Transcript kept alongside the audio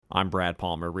I'm Brad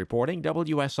Palmer reporting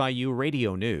WSIU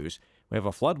Radio News. We have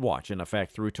a flood watch in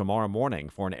effect through tomorrow morning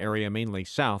for an area mainly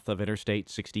south of Interstate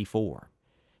 64.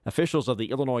 Officials of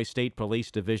the Illinois State Police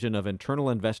Division of Internal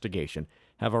Investigation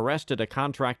have arrested a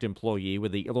contract employee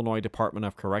with the Illinois Department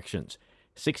of Corrections.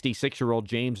 66-year-old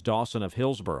James Dawson of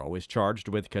Hillsborough is charged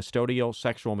with custodial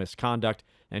sexual misconduct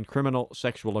and criminal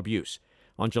sexual abuse.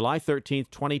 On July 13,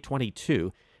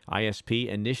 2022, ISP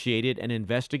initiated an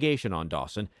investigation on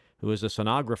Dawson, who is a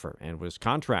sonographer and was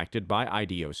contracted by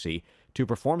IDOC to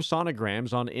perform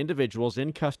sonograms on individuals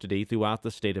in custody throughout the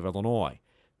state of Illinois.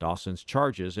 Dawson's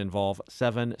charges involve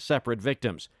 7 separate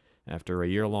victims. After a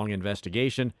year-long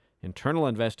investigation, internal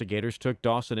investigators took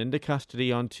Dawson into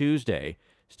custody on Tuesday.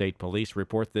 State police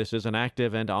report this is an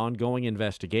active and ongoing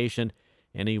investigation.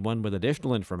 Anyone with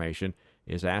additional information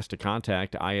is asked to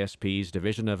contact ISP's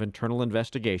Division of Internal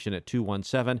Investigation at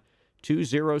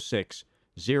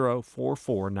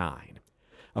 217-206-0449.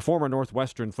 A former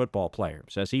Northwestern football player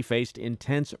says he faced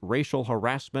intense racial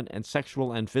harassment and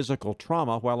sexual and physical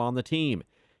trauma while on the team.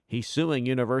 He's suing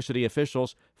university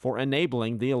officials for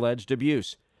enabling the alleged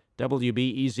abuse.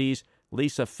 WBEZ's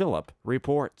Lisa Phillip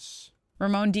reports.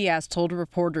 Ramon Diaz told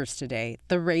reporters today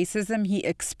the racism he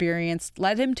experienced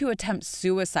led him to attempt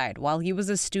suicide while he was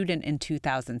a student in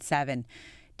 2007.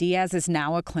 Diaz is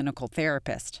now a clinical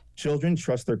therapist. Children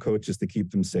trust their coaches to keep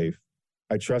them safe.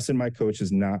 I trusted my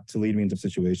coaches not to lead me into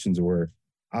situations where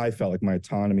I felt like my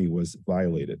autonomy was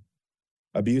violated.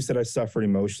 Abuse that I suffered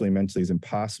emotionally and mentally is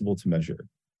impossible to measure.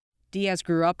 Diaz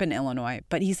grew up in Illinois,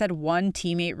 but he said one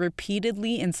teammate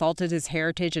repeatedly insulted his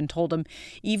heritage and told him,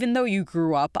 even though you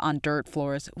grew up on dirt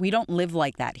floors, we don't live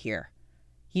like that here.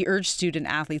 He urged student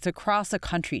athletes across the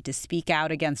country to speak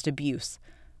out against abuse.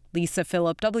 Lisa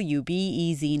Phillip,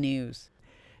 WBEZ News.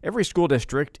 Every school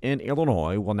district in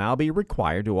Illinois will now be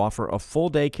required to offer a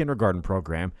full-day kindergarten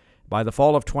program by the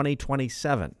fall of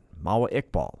 2027. Mawa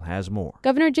Iqbal has more.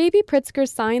 Governor J.B. Pritzker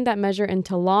signed that measure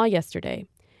into law yesterday.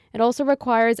 It also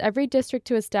requires every district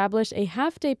to establish a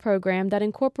half-day program that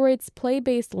incorporates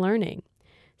play-based learning.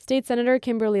 State Senator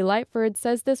Kimberly Lightford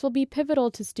says this will be pivotal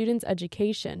to students'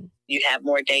 education. You have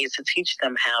more days to teach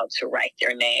them how to write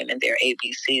their name and their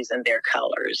ABCs and their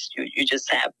colors. You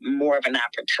just have more of an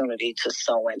opportunity to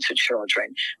sow into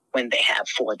children when they have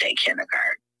full-day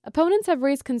kindergarten. Opponents have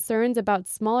raised concerns about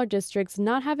smaller districts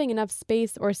not having enough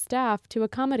space or staff to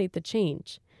accommodate the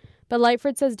change. But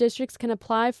Lightford says districts can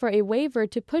apply for a waiver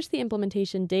to push the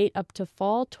implementation date up to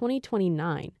fall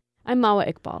 2029. I'm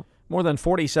Mawa Iqbal. More than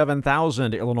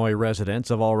 47,000 Illinois residents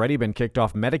have already been kicked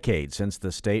off Medicaid since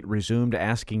the state resumed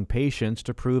asking patients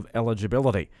to prove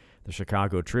eligibility. The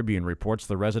Chicago Tribune reports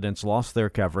the residents lost their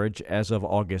coverage as of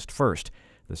August 1st.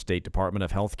 The State Department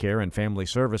of Health Care and Family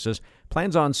Services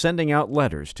plans on sending out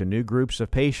letters to new groups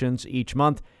of patients each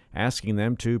month, asking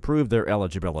them to prove their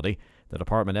eligibility. The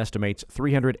department estimates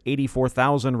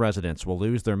 384,000 residents will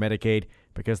lose their Medicaid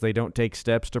because they don't take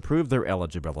steps to prove their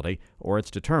eligibility, or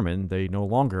it's determined they no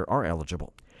longer are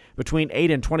eligible. Between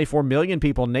 8 and 24 million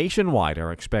people nationwide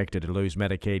are expected to lose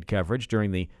Medicaid coverage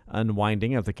during the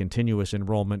unwinding of the continuous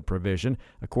enrollment provision,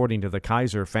 according to the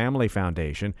Kaiser Family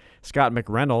Foundation. Scott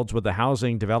McReynolds with the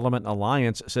Housing Development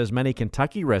Alliance says many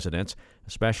Kentucky residents,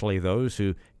 especially those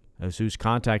whose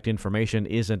contact information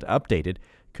isn't updated,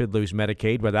 could lose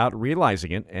Medicaid without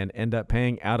realizing it and end up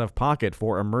paying out of pocket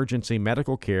for emergency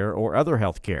medical care or other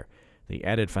health care. The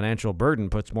added financial burden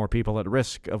puts more people at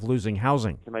risk of losing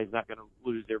housing. Somebody's not going to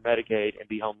lose their Medicaid and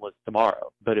be homeless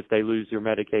tomorrow. But if they lose their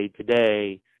Medicaid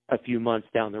today, a few months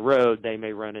down the road, they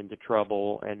may run into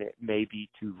trouble, and it may be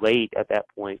too late at that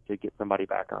point to get somebody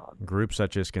back on. Groups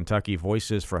such as Kentucky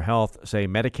Voices for Health say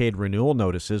Medicaid renewal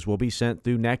notices will be sent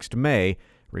through next May,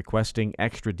 requesting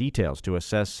extra details to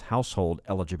assess household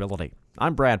eligibility.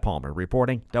 I'm Brad Palmer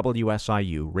reporting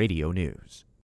WSIU Radio News.